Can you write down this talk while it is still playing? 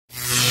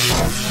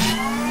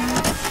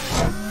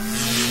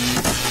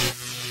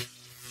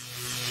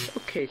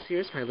Okay, so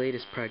here's my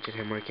latest project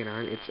I'm working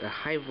on. It's a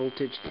high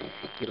voltage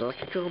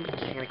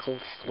electromechanical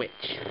switch.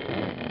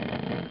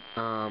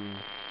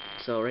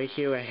 So right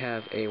here I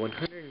have a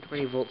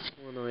 120 volt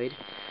solenoid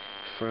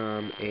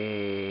from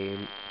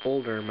an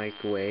older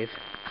microwave.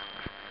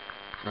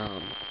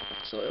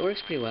 So it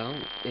works pretty well.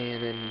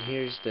 And then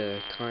here's the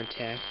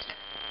contact.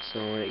 So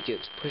when it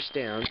gets pushed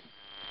down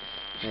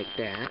like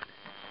that,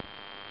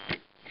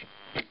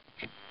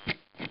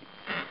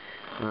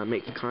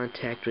 make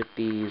contact with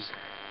these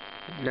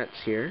nuts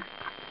here.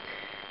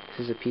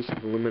 This is a piece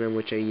of aluminum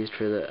which I used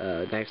for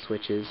the knife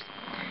switches,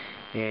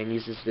 and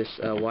uses this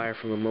wire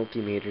from a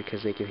multimeter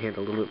because they can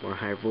handle a little bit more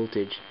higher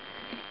voltage.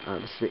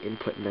 This is the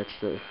input, and that's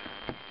the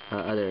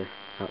other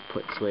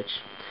output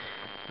switch,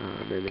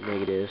 and the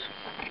negative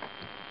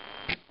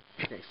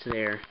next to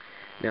there.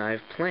 Now I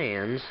have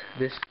plans.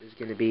 This is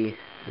going to be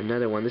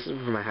another one. This is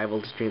for my high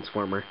voltage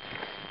transformer.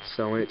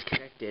 So when it's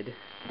connected,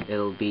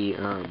 it'll be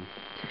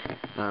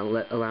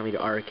allow me to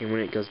arc, and when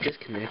it goes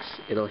disconnects,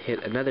 it'll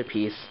hit another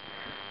piece,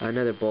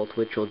 another bolt,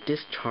 which will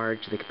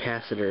discharge the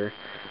capacitor,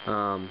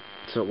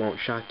 so it won't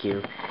shock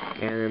you.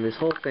 And then this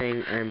whole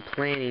thing I'm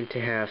planning to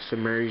have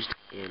submerged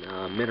in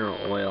mineral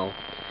oil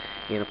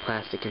in a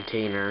plastic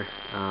container,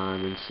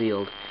 and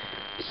sealed.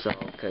 So,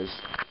 because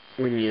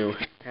when you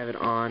have it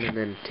on and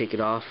then take it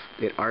off,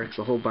 it arcs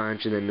a whole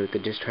bunch, and then with the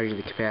discharge of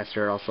the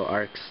capacitor, it also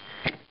arcs.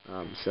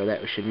 So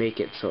that should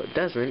make it so it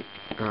doesn't.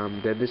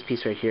 Then this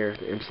piece right here,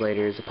 the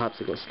insulator, is a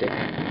popsicle stick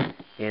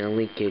and a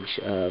linkage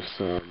of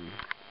some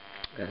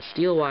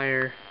steel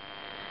wire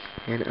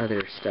and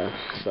other stuff.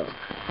 So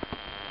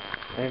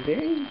I'm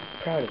very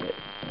proud of it.